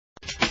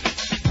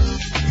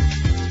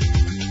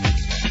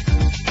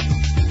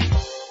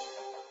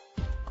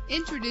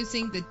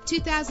Introducing the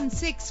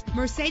 2006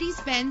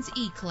 Mercedes-Benz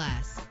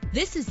E-Class.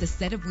 This is the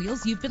set of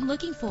wheels you've been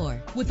looking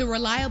for, with a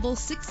reliable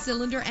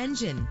 6-cylinder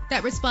engine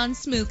that responds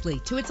smoothly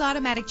to its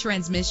automatic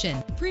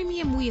transmission.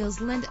 Premium wheels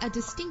lend a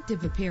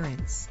distinctive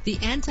appearance. The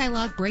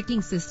anti-lock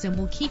braking system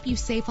will keep you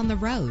safe on the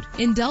road.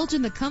 Indulge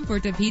in the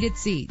comfort of heated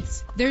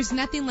seats. There's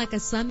nothing like a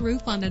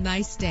sunroof on a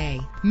nice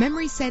day.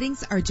 Memory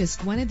settings are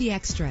just one of the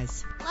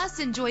extras. Plus,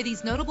 enjoy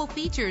these notable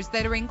features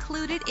that are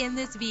included in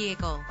this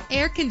vehicle: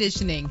 air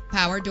conditioning,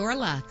 power door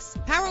locks,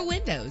 power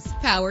windows,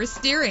 power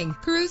steering,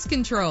 cruise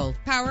control,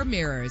 power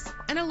mirrors,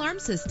 an alarm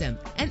system,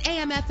 an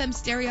AM/FM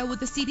stereo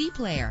with a CD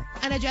player,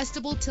 an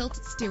adjustable tilt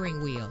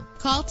steering wheel.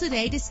 Call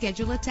today to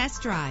schedule a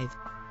test drive.